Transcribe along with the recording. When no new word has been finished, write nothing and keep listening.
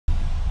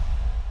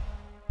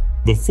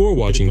Before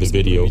watching the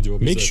video,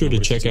 make sure to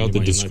check out the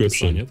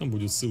description.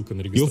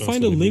 You'll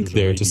find a link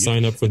there to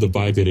sign up for the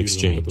Bybit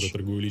exchange.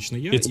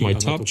 It's my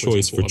top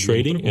choice for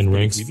trading and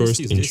ranks first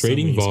in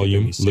trading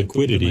volume,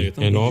 liquidity,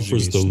 and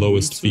offers the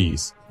lowest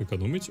fees.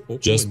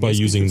 Just by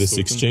using this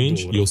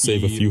exchange, you'll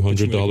save a few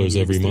 $100s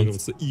every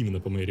month.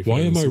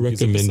 Why am I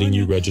recommending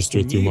you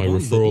register through my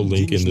referral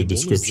link in the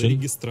description?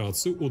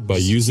 By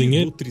using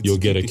it, you'll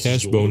get a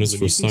cash bonus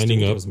for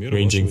signing up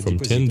ranging from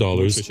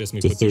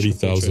 $10 to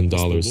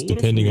 $30,000,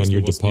 depending on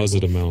your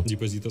deposit amount.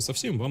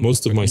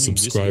 Most of my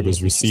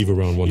subscribers receive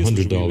around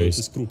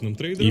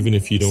 $100. Even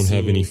if you don't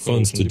have any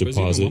funds to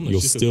deposit, you'll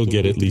still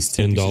get at least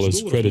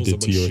 $10 credited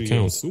to your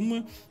account.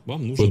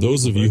 For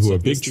those of you who are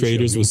big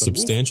traders with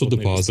substantial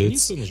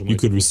deposits, you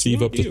could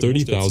receive up to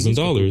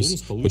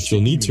 $30,000, but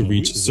you'll need to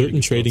reach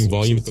certain trading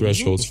volume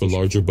thresholds for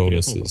larger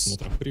bonuses.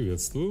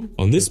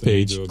 On this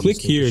page, click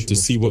here to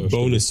see what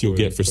bonus you'll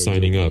get for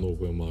signing up.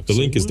 The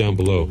link is down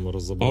below.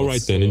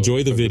 Alright then,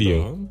 enjoy the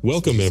video.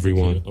 Welcome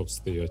everyone.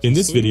 In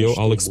this video,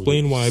 I'll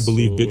explain why I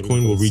believe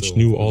Bitcoin will reach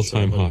new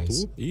all-time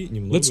highs.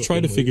 Let's try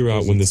to figure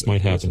out when this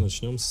might happen.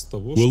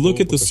 We'll look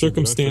at the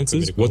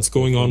circumstances, what's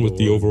going on with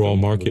the overall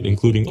market,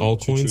 including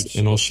altcoins,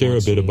 and I'll share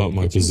a bit about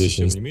my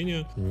positions.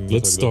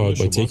 Let's start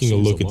by taking a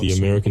look at the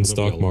American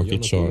stock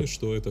market chart.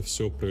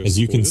 As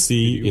you can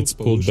see, it's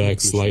pulled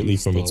back slightly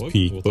from its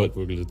peak, but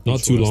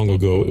not too long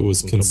ago it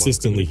was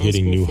consistently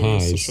hitting new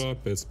highs.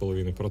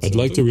 I'd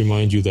like to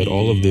remind you that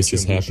all of this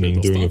is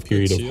happening during a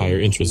period of higher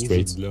interest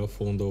rates.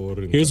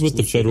 Here's what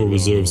the Federal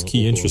Reserve's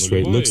key interest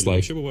rate looks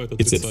like.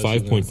 It's at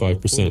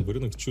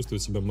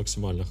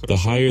 5.5%. The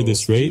higher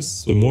this rate,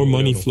 the more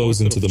money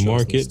flows into the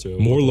market,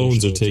 more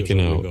loans are taken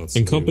out,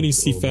 and companies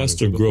see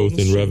faster growth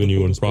in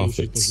revenue and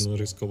profits.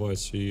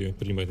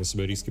 Принимать на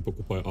себя риски,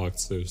 покупая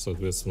акции,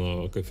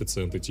 соответственно,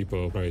 коэффициенты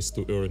типа price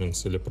to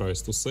earnings или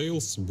price to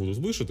sales будут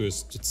выше, то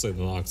есть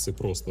цены на акции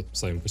просто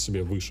сами по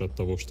себе выше от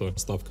того, что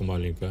ставка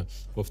маленькая.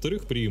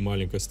 Во-вторых, при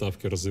маленькой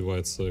ставке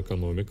развивается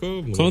экономика.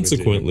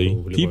 Consequently,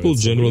 people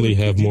generally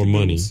have more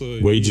money,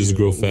 wages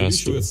grow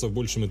faster,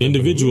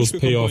 individuals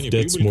pay off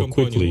debts more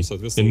quickly,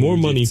 and more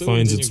money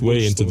finds its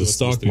way into the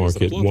stock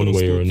market one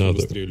way or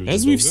another.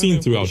 As we've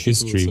seen throughout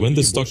history, when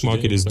the stock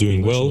market is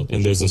doing well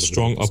and there's a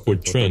strong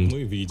upward trend,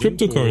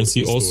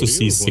 cryptocurrency also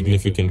sees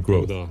significant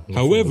growth.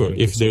 However,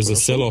 if there's a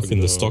sell-off in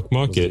the stock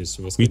market,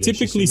 we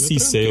typically see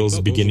sales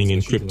beginning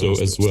in crypto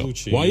as well.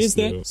 Why is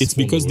that? It's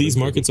because these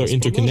markets are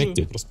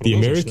interconnected. The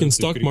American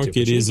stock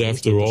market is,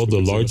 after all,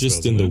 the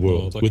largest in the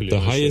world, with the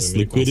highest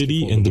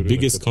liquidity and the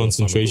biggest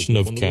concentration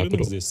of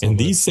capital. And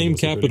these same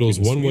capitals,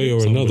 one way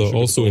or another,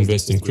 also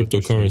invest in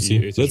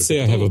cryptocurrency. Let's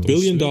say I have $1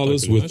 billion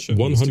with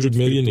 100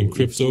 million in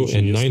crypto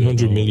and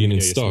 900 million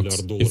in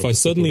stocks. If I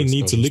suddenly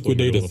need to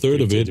liquidate a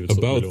third of it,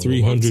 about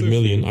 300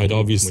 million, I'd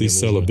obviously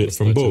sell a bit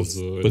from both.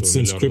 But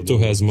since crypto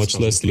has much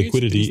less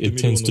liquidity, it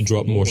tends to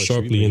drop more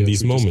sharply in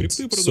these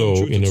moments.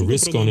 So, in a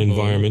risk-on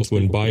environment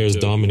when buyers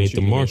dominate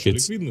the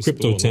markets,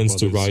 crypto tends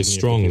to rise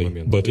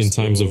strongly. But in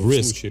times of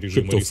risk,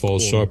 crypto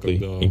falls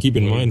sharply. And keep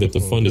in mind that the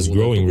fund is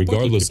growing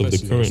regardless of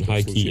the current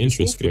high-key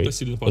interest rate.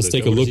 Let's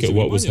take a look at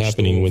what was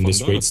happening when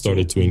this rate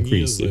started to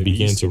increase. It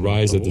began to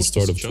rise at the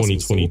start of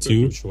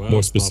 2022,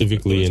 more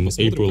specifically in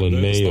April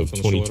and May of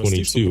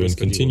 2022, and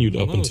continued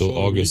up until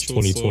August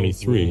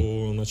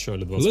 2023.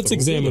 Let's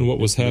examine what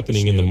was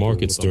happening in the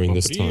markets during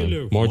this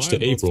time, March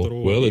to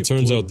April. Well, it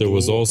turns out there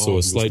was also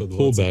a slight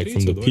pullback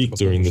from the peak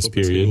during this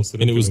period,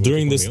 and it was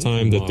during this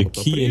time that the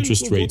key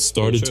interest rate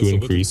started to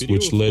increase,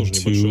 which led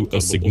to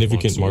a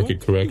significant market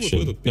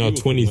correction. Now,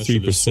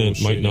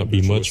 23% might not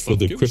be much for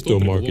the crypto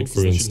market,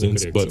 for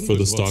instance, but for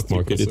the stock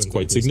market, it's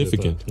quite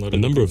significant. A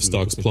number of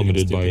stocks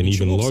plummeted by an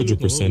even larger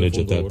percentage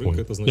at that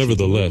point.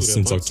 Nevertheless,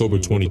 since October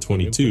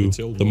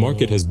 2022, the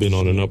market has been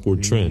on an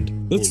upward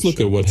trend. Let's look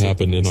at what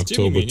happened in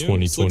October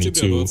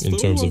 2022 in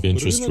terms of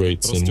interest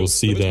rates, and we'll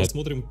see that,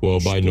 well,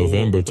 by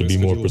November, to be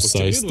more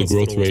precise, the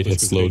growth rate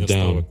had slowed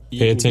down.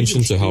 Pay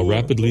attention to how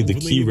rapidly the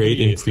key rate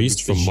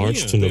increased from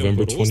March to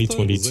November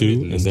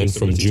 2022, and then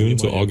from June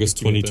to August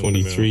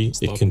 2023,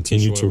 it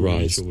continued to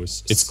rise.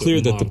 It's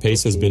clear that the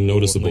pace has been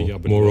noticeable.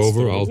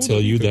 Moreover, I'll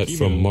tell you that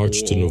from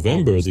March to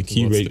November, the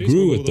key rate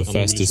grew at the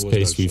fastest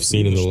pace we've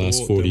seen in the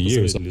last 40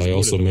 years. I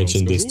also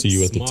mentioned this to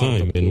you at the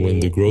time, and when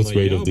the growth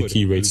rate of the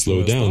key rate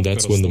slowed down,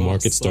 that's when the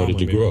market started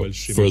to grow.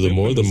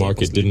 Furthermore, the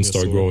market didn't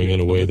start growing in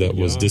a way that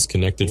was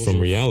disconnected from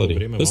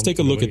reality. Let's take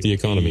a look at the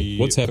economy.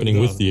 What's happening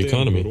with the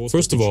economy?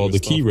 First of all, the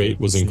key rate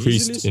was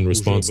increased in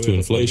response to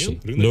inflation.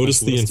 Notice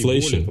the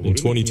inflation. In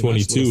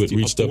 2022, it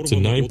reached up to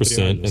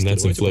 9%, and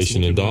that's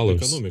inflation in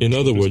dollars. In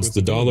other words,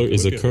 the dollar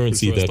is a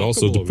currency that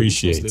also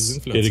depreciates.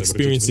 It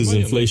experiences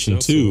inflation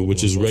too,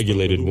 which is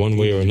regulated one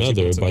way or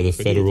another by the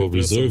Federal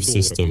Reserve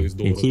System,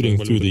 including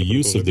through the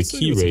use of the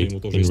key rate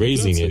in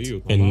raising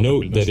it. And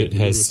note that it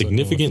has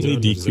significantly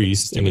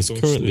decreased and is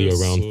currently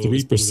around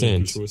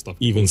 3%,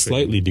 even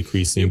slightly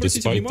decreasing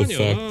despite the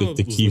fact that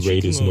the key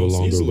rate is no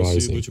longer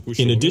rising.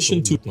 In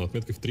addition to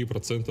отметка в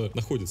 3%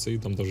 находится и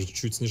там даже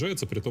чуть-чуть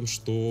снижается, при том,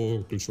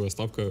 что ключевая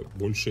ставка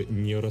больше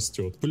не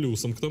растет.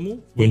 Плюсом к тому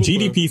When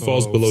GDP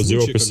falls below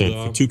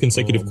 0% for 2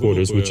 consecutive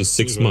quarters, which is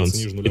 6 months,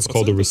 it's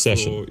called a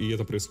recession.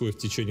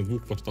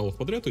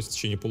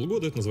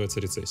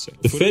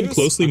 The Fed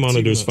closely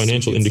monitors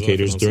financial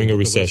indicators during a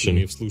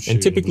recession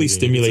and typically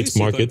stimulates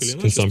markets,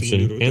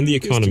 consumption, and the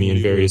economy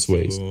in various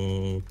ways.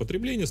 But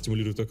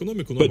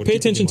pay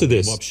attention to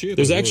this.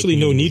 There's actually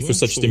no need for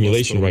such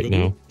stimulation right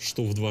now.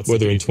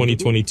 Whether in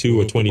 2022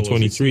 or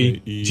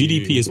 2023,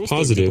 GDP is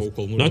positive,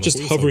 not just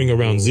hovering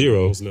around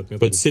zero,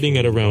 but sitting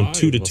at around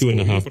 2 to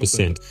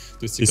 2.5%.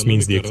 This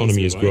means the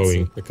economy is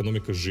growing.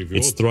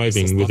 It's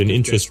thriving with an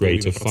interest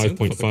rate of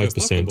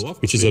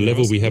 5.5%, which is a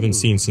level we haven't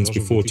seen since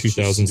before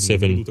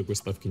 2007.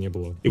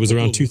 It was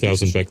around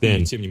 2000 back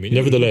then.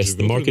 Nevertheless,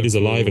 the market is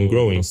alive and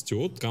growing.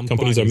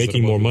 Companies are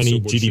making more money,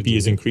 GDP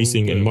is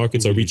increasing, and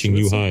markets are reaching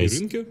new highs.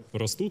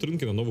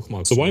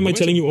 So why am I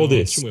telling you all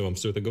this?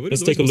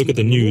 Let's take a look at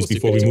the news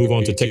before we move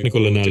on to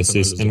technical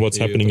analysis and what's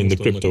happening in the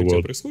crypto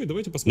world.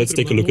 Let's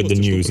take a look at the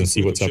news and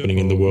see what's happening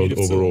in the world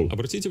overall.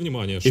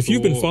 If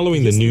you've been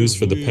following the news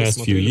for the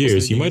past few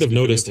years, you might have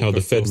noticed how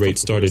the Fed rate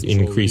started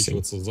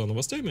increasing.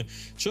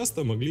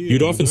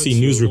 You'd often see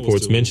news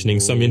reports mentioning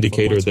some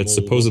indicator that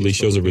supposedly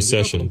shows a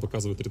recession.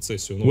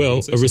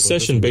 Well, a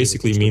recession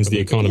basically means the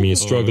economy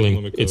is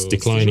struggling, it's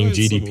declining,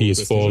 GDP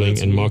is falling,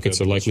 and markets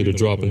are likely to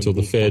drop until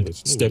the Fed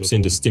steps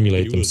in to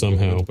stimulate them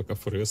somehow.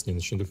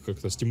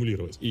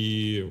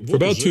 For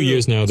about 2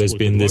 years now, there's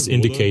been this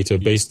indicator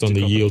based on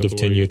the yield of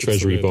 10-year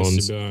Treasury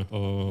bonds.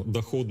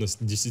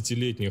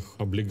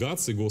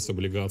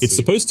 It's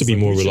supposed to be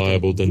more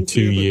reliable than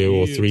 2-year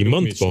or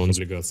 3-month bonds.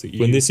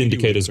 When this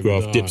indicator's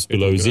graph dips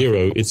below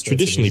zero, it's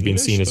traditionally been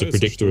seen as a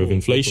predictor of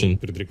inflation.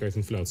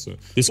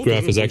 This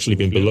graph has actually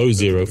been below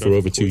zero for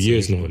over 2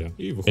 years now.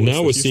 And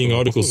now we're seeing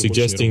articles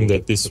suggesting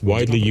that this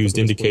widely used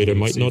indicator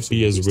might not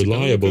be as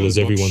reliable as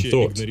everyone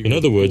thought. In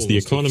other words, the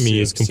economy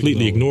is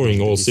completely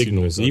ignoring all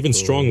signals, even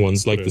strong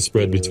ones like the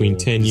spread between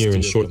 10-year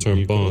and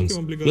short-term bonds.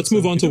 Let's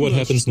move on to what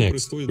happens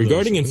next.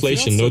 Regarding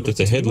inflation, note that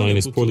the headline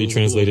is poorly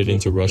translated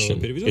into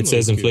Russian. It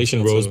says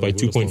inflation rose by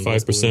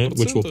 2.5%,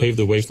 which will pave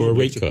the way for a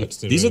rate cut.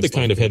 These are the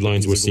kind of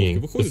headlines we're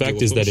seeing. The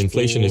fact is that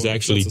inflation is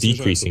actually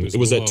decreasing. It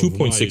was at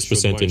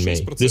 2.6% in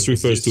May. This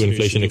refers to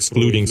inflation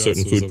excluding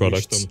certain food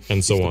products,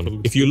 and so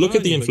on. If you look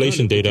at the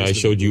inflation data I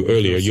showed you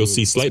earlier, you'll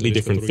see slightly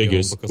different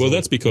figures. Well,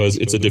 that's because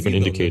it's a different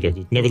indicator.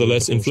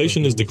 Nevertheless,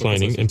 inflation is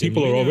declining, and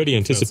people are already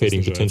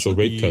anticipating potential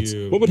rate cuts.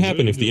 What would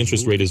happen if the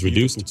interest rate is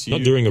reduced?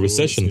 Not during a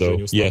recession,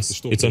 though.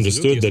 Yes, it's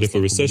understood that if a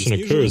recession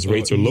occurs,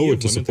 rates are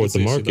lowered to support the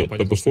market,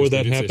 but before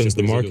that happens,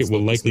 the market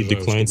will likely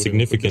decline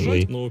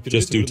significantly,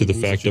 just due to the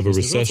fact of a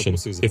recession.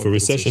 If a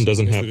recession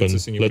doesn't happen,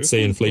 let's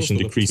say inflation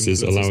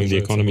decreases, allowing the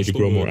economy to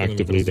grow more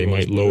actively, they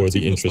might lower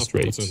the interest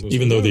rates.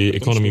 Even though the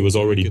economy was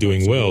already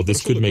doing well,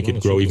 this could make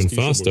it grow even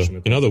faster.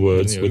 In other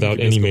words, without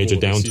any major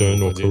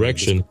downturn or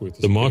correction,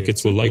 the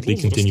markets will likely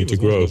continue to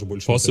grow,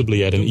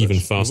 possibly at an even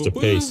faster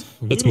pace.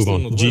 Let's move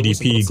on.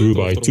 GDP grew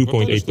by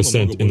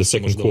 2.8% in the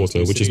second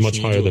quarter, which is much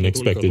higher than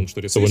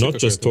expected. So we're not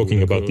just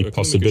talking about the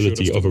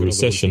possibility of a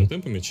recession.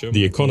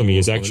 The economy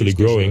is actually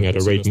growing at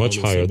a rate much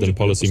higher than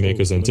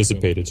policymakers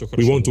anticipated.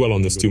 We won't dwell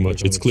on this too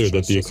much. It's clear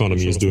that the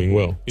economy is doing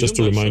well. Just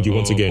to remind you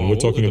once again, we're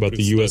talking about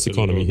the US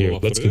economy here.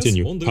 Let's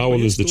continue.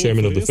 Powell is the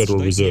chairman of the Federal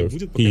Reserve.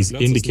 He's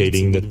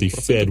indicating that the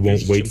Fed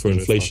won't wait for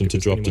inflation to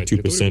drop to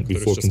 2%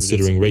 before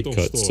considering rate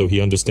cuts, so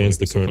he understands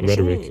the current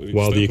rhetoric.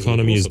 While the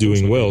economy is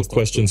doing well,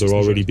 questions are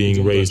already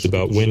being raised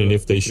about when and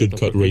if they should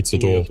cut rates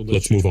at all.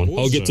 Let's move on.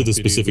 I'll get to the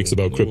specifics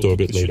about crypto a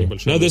bit later.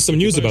 Now there's some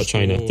news about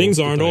China. Things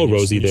aren't all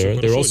rosy there.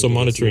 They're also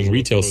monitoring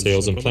retail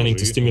sales and planning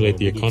to stimulate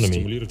the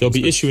economy. They'll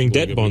be issuing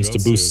debt bonds to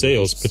boost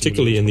sales,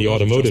 particularly in the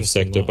automotive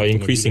sector, by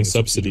increasing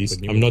subsidies.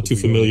 I'm not too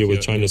familiar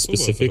with China's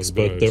specifics,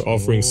 but they're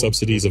offering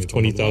subsidies of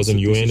 20,000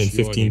 yuan and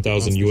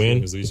 15,000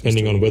 yuan,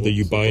 depending on whether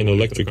you buy an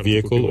electric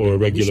vehicle or a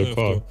regular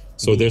car.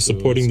 So they're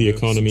supporting the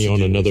economy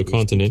on another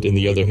continent in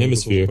the other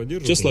hemisphere,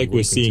 just like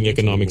we're seeing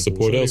economic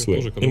support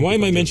elsewhere. And why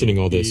am I mentioning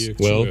all this?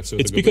 Well,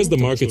 it's because the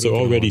markets are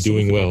already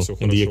doing well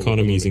and the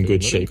economy is in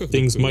good shape.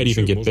 Things might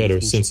even get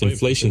better since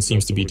inflation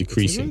seems to be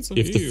decreasing.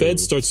 If the Fed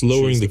starts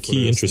lowering the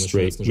key interest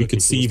rate, we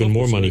could see even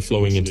more money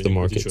flowing into the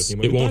markets.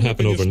 It won't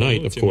happen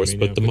overnight, of course,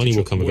 but the money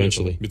will come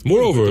eventually.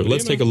 Moreover,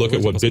 let's take a look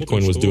at what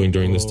Bitcoin was doing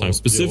during this time,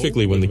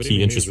 specifically when the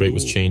key interest rate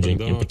was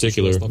changing. In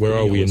particular, where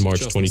are we in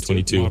March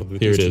 2022?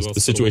 Here it is. The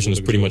situation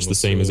is pretty much the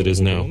same as it is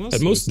now.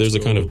 At most, there's a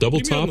kind of double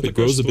top, it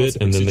grows a bit,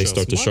 and then they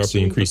start to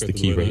sharply increase the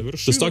key rate.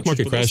 The stock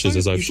market crashes,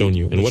 as I've shown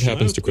you, and what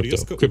happens to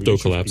crypto? Crypto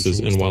collapses,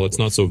 and while it's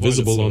not so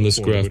visible on this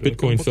graph,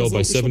 Bitcoin fell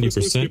by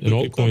 70% and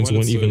altcoins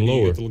went even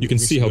lower. You can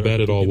see how bad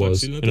it all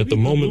was. And at the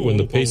moment when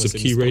the pace of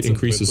key rate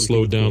increases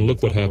slowed down,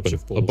 look what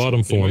happened. A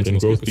bottom formed and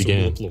growth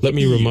began. Let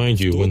me remind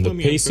you, when the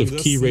pace of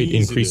key rate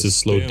increases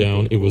slowed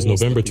down, it was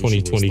November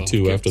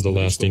 2022 after the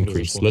last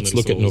increase. Let's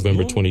look at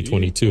November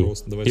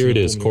 2022. Here it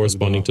is,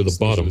 corresponding to the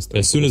bottom.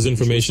 As soon as as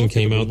information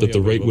came out that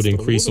the rate would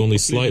increase only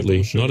slightly,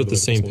 not at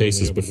the same pace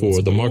as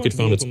before, the market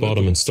found its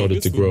bottom and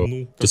started to grow.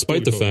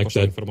 Despite the fact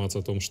that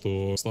информация о том,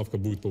 что ставка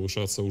будет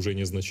повышаться уже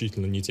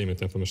незначительно, не теми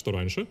темпами, что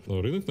раньше,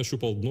 рынок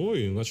нащупал дно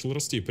и начал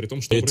расти. При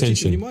том, что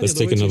attention, let's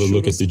take another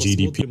look at the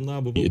GDP.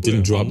 It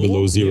didn't drop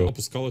below zero.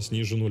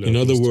 In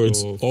other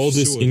words, all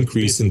this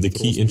increase in the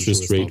key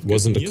interest rate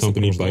wasn't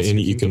accompanied by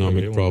any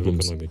economic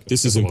problems.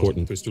 This is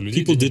important.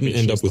 People didn't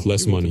end up with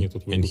less money,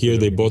 and here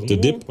they bought the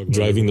dip,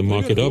 driving the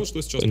market up,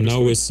 and now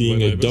we're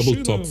seeing a double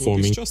top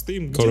forming.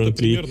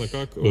 Currently,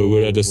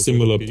 we're at a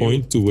similar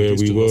point to where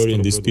we were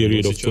in this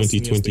period of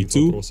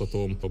 2022.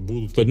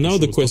 But now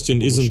the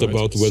question isn't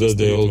about whether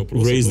they'll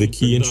raise the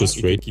key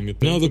interest rate.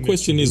 Now the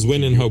question is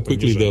when and how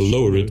quickly they'll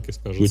lower it,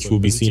 which will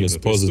be seen as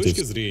positive.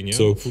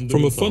 So,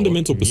 from a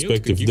fundamental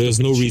perspective, there's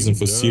no reason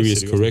for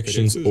serious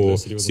corrections or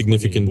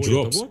significant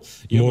drops.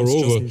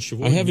 Moreover,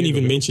 I haven't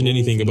even mentioned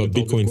anything about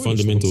Bitcoin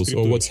fundamentals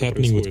or what's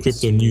happening with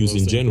crypto news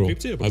in general.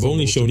 I've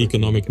only shown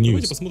economic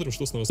news.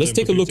 Let's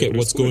take a look at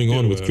what's going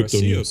on with crypto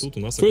news.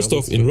 First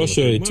off, in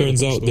Russia, it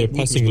turns out they're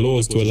passing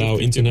laws to allow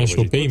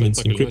international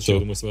payments in crypto.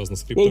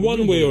 Well,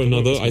 one way or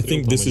another, I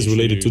think this is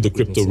related to the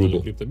crypto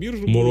ruble.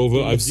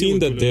 Moreover, I've seen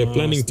that they're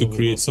planning to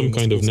create some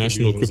kind of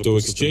national crypto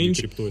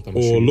exchange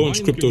or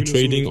launch crypto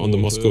trading on the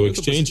Moscow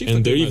exchange,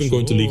 and they're even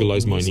going to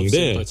legalize mining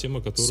there.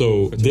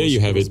 So there you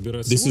have it.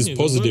 This is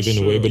positive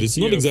in a way, but it's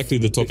not exactly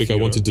the topic I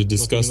wanted to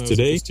discuss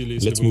today.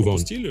 Let's move on.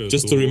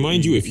 Just to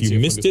remind you, if you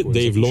missed it,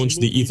 they've launched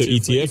the Ether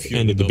ETF,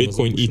 and the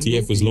Bitcoin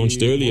ETF was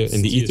launched earlier,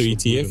 and the Ether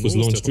ETF was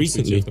launched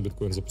recently.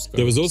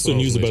 There was also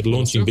news about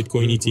launching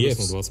Bitcoin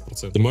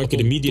ETFs. The market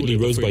immediately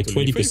rose by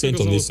 20%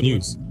 on this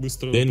news.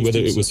 Then, whether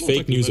it was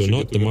fake news or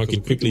not, the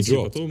market quickly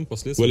dropped.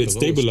 Well, it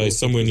stabilized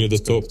somewhere near the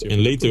top,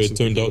 and later it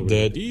turned out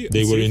that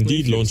they were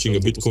indeed launching a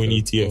Bitcoin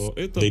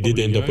ETF. They did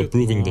end up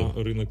approving them.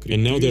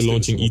 And now they're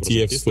launching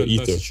ETFs for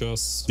Ether.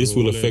 This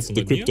will affect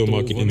the crypto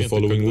market in the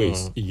following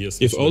ways.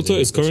 If Alta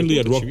is currently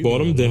at rock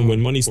bottom, then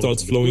when money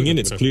starts flowing in,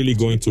 it's clearly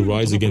going to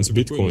rise against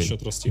Bitcoin.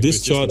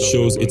 This chart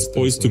shows it's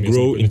poised to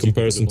grow in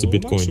comparison to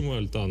Bitcoin.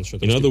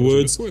 In other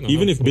words,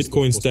 even if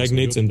Bitcoin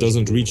stagnates and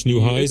doesn't reach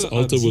new highs,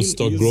 Alta will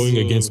start growing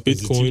against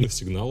Bitcoin.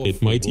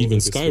 It might even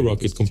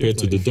skyrocket compared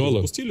to the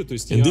dollar.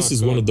 And this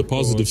is one of the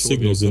positive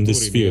signals in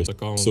this sphere.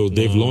 So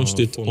they've launched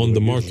it on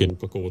the market.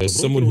 As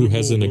someone who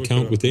has an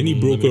account with any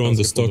broker on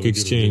the stock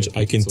exchange,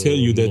 I can tell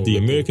you that the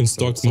American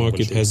stock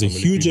market has a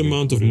huge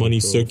amount of money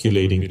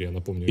circulating.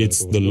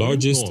 It's the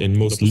largest and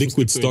most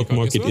liquid stock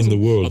market in the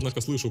world.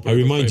 I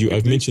remind you,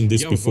 I've mentioned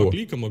this before,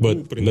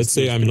 but let's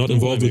say I'm not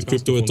involved with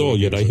crypto at all,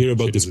 yet I hear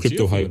about this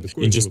crypto hype.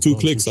 In just 2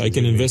 clicks, I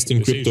can invest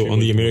in crypto on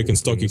the American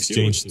stock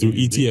exchange through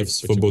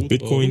ETFs for both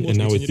Bitcoin and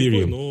now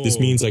Ethereum. This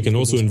means I can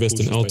also invest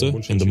in Alta,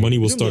 and the money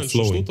will start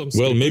flowing.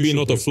 Well, maybe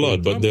not a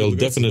flood, but there'll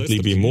definitely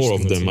be more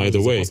of them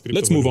either way.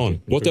 Let's move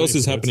on. What else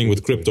is happening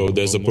with crypto?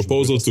 There's a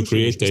proposal to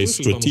create a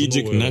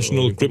strategic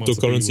national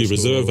cryptocurrency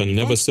reserve and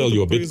never sell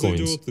your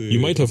Bitcoins. You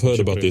might have heard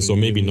about this, or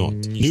maybe not.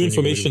 New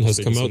information has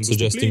come out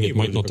suggesting it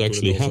might not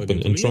actually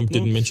happen, and Trump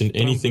didn't mention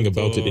anything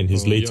about it in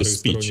his latest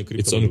speech.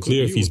 It's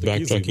unclear if he's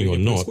backtracking or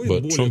not,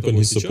 but Trump and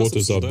his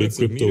supporters are big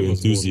crypto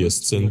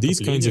enthusiasts, and these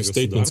kinds of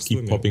statements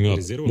keep popping up.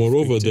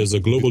 Moreover, there's a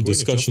global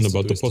discussion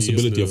about the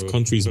possibility of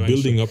countries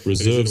building up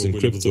reserves in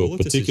crypto,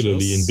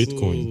 particularly in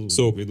Bitcoin.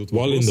 So,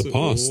 while in the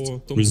past,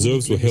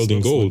 reserves were held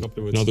in gold,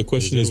 now the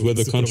question is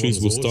whether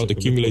countries will start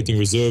accumulating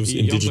reserves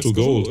in digital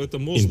gold,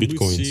 in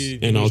Bitcoins.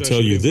 And I'll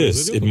tell you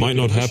this, it might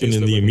not happen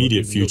in the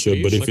immediate future,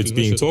 but if it's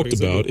being talked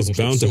about, it's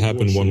bound to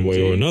happen one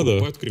way or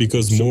another,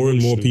 because more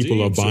and more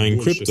people are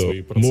buying crypto.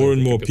 More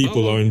and more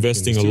people are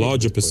investing a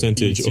larger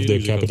percentage of their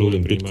capital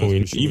in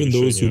Bitcoin. Even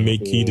those who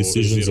make key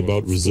decisions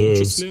about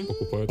reserves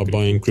are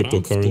buying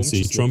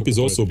cryptocurrency. Trump is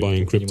also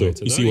buying crypto.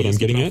 You see what I'm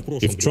getting at?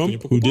 If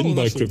Trump, who didn't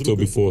buy crypto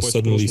before,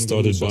 suddenly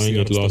started buying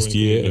it last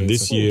year and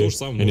this year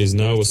and is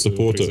now a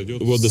supporter,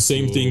 well, the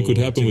same thing could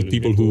happen with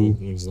people who,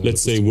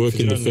 let's say, work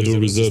in the Federal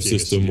Reserve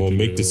System or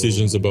make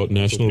decisions about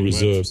national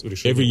reserves.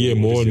 Every year,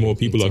 more and more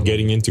people are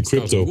getting into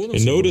crypto.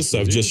 And notice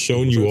I've just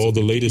shown you all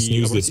the latest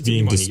news that's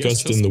being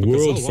discussed in the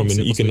world from an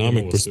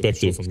economic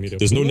perspective.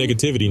 There's no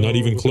negativity, not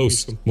even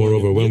close.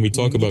 Moreover, when we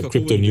talk about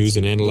crypto news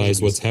and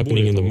analyze what's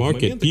happening in the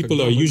market,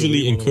 people are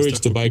usually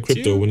encouraged to buy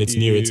crypto when it's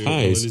near its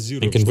highs,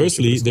 and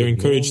conversely, they're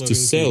encouraged to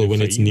sell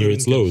when it's near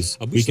its lows.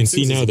 We can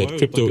see now that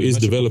crypto is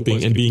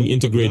developing and being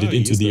integrated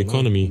into the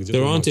economy.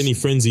 There aren't any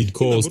frenzied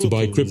calls to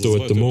buy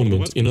crypto at the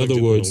moment. In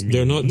other words,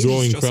 they're not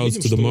drawing crowds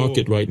to the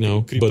market right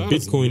now, but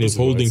Bitcoin is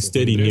holding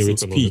steady near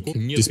its peak.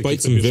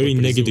 Despite some very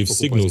negative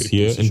signals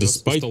here, and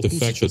despite the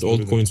fact that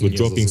altcoins were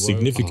dropping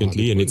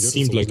significantly and it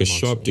seemed like a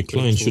sharp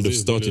decline should have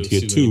started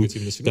here too,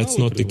 that's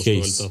not the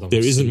case.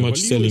 There isn't much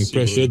selling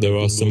pressure, there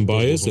are some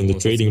buyers, and the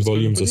trading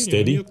volumes are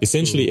steady.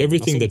 Essentially,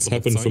 everything that's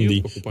happened from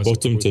the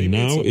bottom to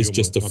now is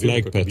just a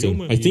flag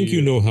pattern. I think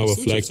you know how a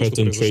flag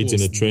pattern trades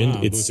in a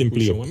trend. It's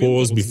simply a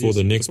pause before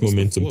the next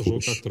momentum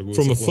push.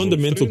 From a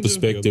fundamental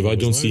perspective, I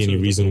don't see any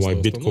reason why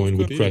Bitcoin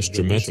would crash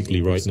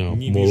dramatically right now.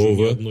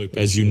 Moreover,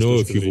 as you know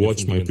if you've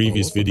watched my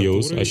previous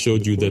videos, I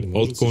showed you that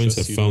altcoins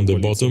have found their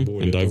bottom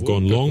and around, I've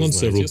gone long on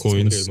several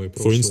coins.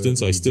 For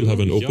instance, I still have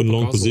an open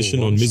long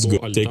position on Miss Go.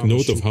 Take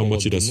note of how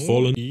much it has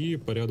fallen. И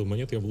по ряду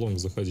монет я в лонг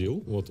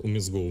заходил. Вот у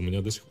Miss Go у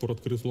меня до сих пор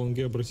открыт в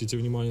лонге. Обратите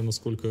внимание,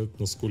 насколько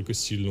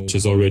сильно. Which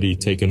has already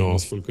taken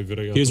off.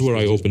 Here's where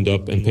I opened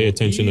up, and pay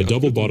attention, a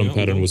double bottom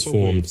pattern was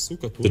formed.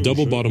 The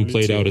double bottom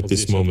played out at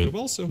this moment.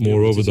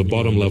 Moreover, the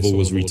bottom level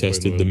was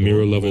retested, the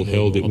mirror level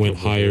held, it went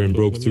higher and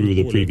broke through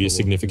the previous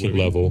significant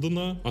level.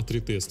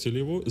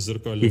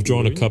 We've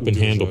drawn a cup and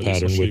handle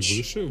pattern,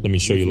 which, let me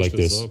show you like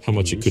this, how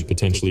much it could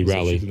potentially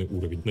rally.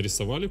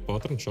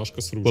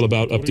 Well,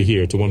 about up to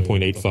here, to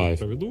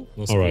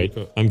 1.85. Alright,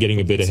 I'm getting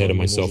a bit ahead of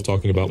myself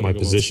talking about my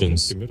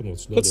positions.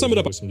 Let's sum it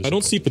up. I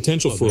don't see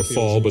potential for a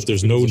fall, but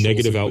there's no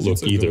negative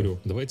outlook either.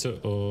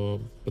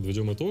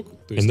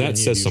 And that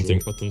says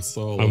something.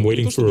 I'm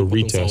waiting for a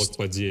retest,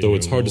 though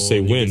it's hard to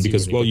say when,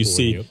 because, well, you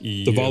see,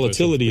 the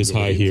volatility is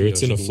high here,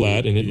 it's in a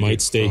flat, and it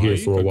might stay here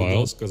for a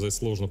while.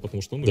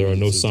 There are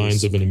no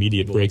signs of an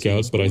immediate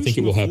breakout, but I think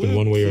it will happen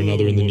one way or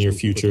another in the near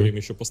future.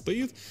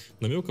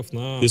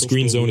 This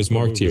green zone is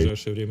marked here.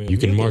 You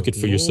can mark it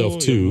for yourself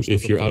too,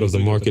 if you're out of the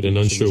market and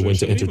unsure when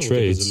to enter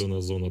trades.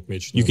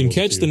 You can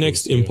catch the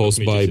next impulse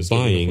by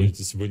buying,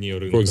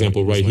 for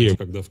example, right here.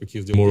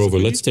 Moreover,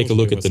 let's take a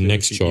look at the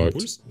next chart.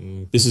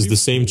 This is the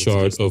same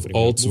chart of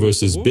alts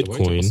versus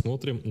Bitcoin.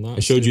 I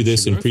showed you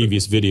this in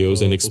previous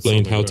videos and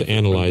explained how to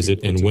analyze it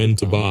and when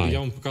to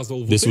buy.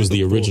 This was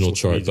the original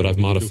chart, but I've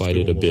modified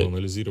it a bit.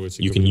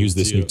 You can use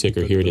this new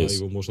ticker. Here it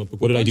is.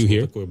 What did I do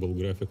here?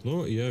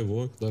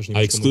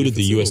 I excluded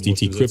the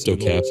USDT crypto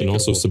cap and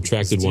also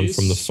subtracted one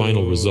from the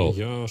final result.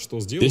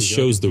 This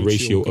shows the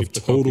ratio of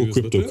total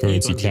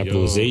cryptocurrency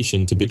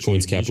capitalization to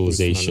Bitcoin's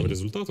capitalization.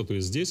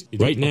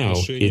 Right now,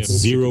 it's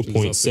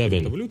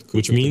 0.7,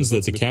 which means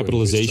that the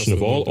capitalization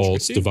of all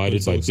alts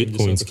divided by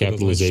Bitcoin's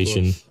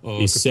capitalization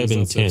is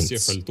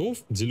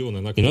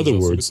 0.7. In other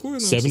words,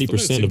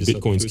 70% of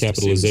Bitcoin's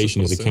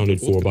capitalization is accounted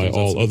for by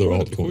all other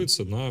altcoins.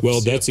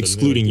 Well, that's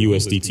excluding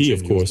USDT,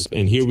 of course,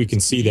 and here we can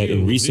see that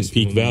in recent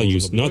peak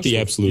values, not the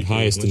absolute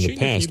highest in the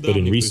past, but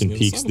in recent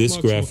peaks, this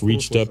graph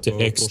reached up to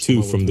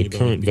X2 from the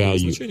current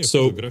value.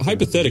 So,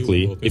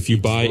 hypothetically, if you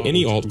buy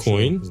any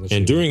altcoin,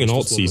 and during an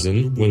alt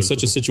season, when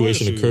such a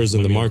situation occurs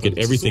in the market,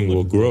 everything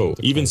will grow.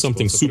 Even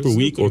something super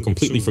weak or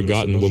completely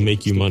forgotten will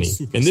make you money.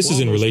 And this is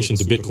in relation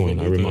to Bitcoin,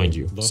 I remind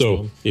you.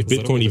 So, if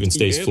Bitcoin even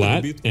stays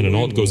flat, and an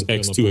alt goes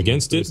X2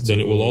 against it, then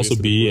it will also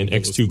be an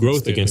X2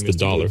 growth against the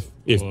dollar.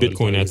 If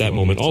Bitcoin at that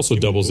moment also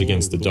doubles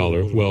against the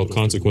dollar, well,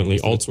 consequently,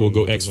 alts will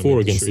go X4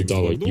 against the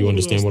dollar. You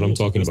understand what I'm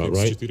talking about,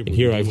 right? And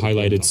here I've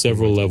highlighted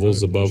several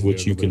levels above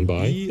which you can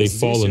buy. They've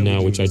fallen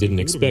now, which I didn't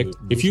expect.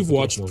 If you've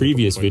watched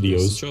previous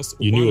videos,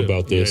 you knew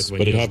about this,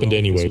 but it happened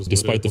anyway,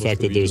 despite the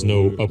fact that there's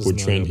no upward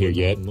trend here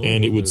yet,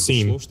 and it would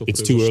seem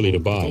it's too early to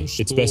buy.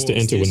 It's best to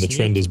enter when the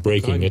trend is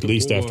breaking, at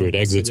least after it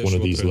exits one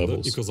of these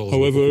levels.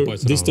 However,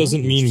 this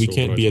doesn't mean we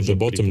can't be at the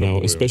bottom now,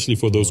 especially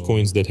for those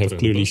coins that have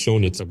clearly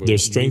shown it.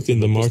 There's strength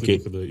in the market,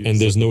 and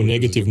there's no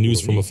negative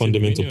news from a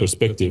fundamental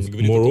perspective.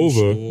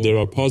 Moreover, there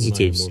are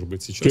positives.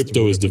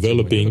 Crypto is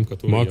developing,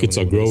 markets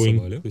are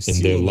growing,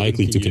 and they're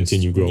likely to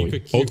continue growing.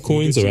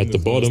 Altcoins are at the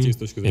bottom,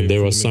 and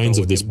there are signs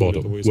of this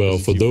bottom. Well,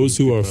 for those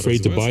who are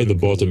afraid to buy the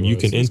bottom, you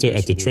can enter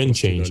at the trend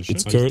change.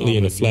 It's currently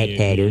in a flat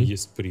pattern,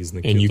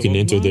 and you can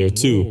enter there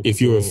too. If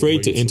you're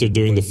afraid to enter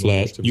during the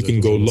flat, you can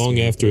go long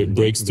after it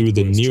breaks through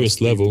the nearest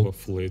level,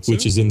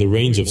 which is in the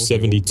range of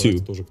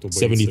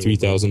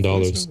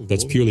 $73,000.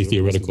 That's purely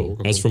theoretical.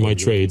 As for my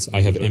trades,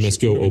 I have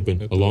MSGO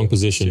open, a long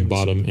position,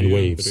 bottom, and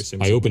waves.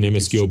 I opened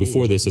MSGO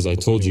before this, as I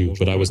told you,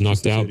 but I was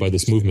knocked out by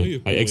this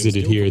movement. I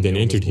exited here, then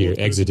entered here,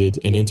 exited,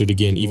 and entered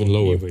again even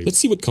lower. Let's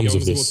see what comes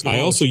of this. I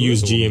also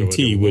used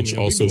GMT, which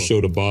also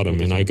showed a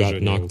bottom, and I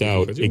got knocked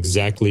out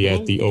exactly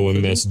at the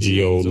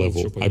OMSGO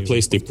level. I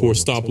placed a poor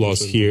stop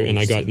loss here, and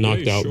I got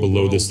knocked out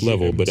below this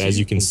level, but as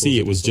you can see,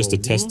 it was just a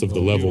test of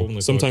the level.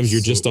 Sometimes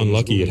you're just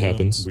unlucky, it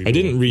happens. I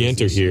didn't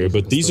re-enter here,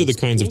 but these are the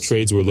kinds of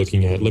trades we're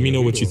looking at. Let me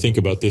know what you think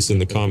about this in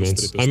the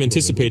comments. I'm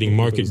anticipating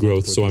market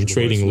growth, so I'm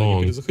trading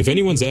long. If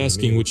anyone's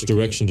asking which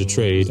direction to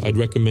trade, I'd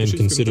recommend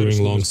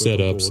considering long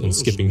setups and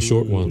skipping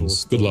short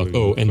ones. Good luck.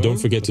 Oh, and don't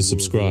forget to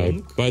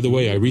subscribe. By the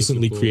way, I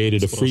recently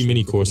created a free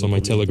mini course on my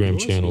Telegram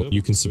channel.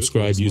 You can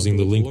subscribe using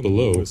the link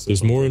below.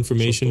 There's more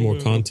information, more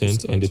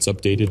content, and it's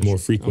updated more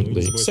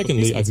frequently.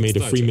 Secondly, I've made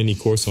a free mini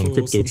course on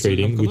crypto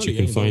trading, which you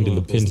can find in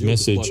the pinned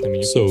message.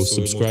 So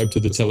subscribe to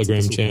the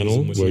Telegram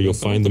channel, where you'll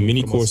find the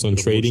mini course on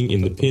trading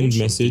in the pinned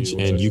message,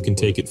 and you can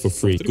take it for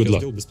free. Good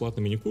luck.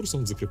 Бесплатный мини-курс,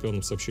 он в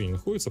закрепленном сообщении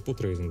находится по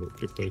трейдингу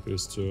крипто. То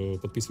есть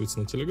подписывайтесь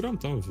на Telegram,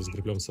 там в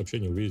закрепленном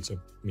сообщении увидите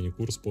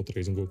мини-курс по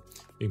трейдингу,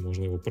 и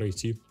можно его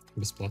пройти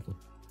бесплатно.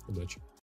 Удачи!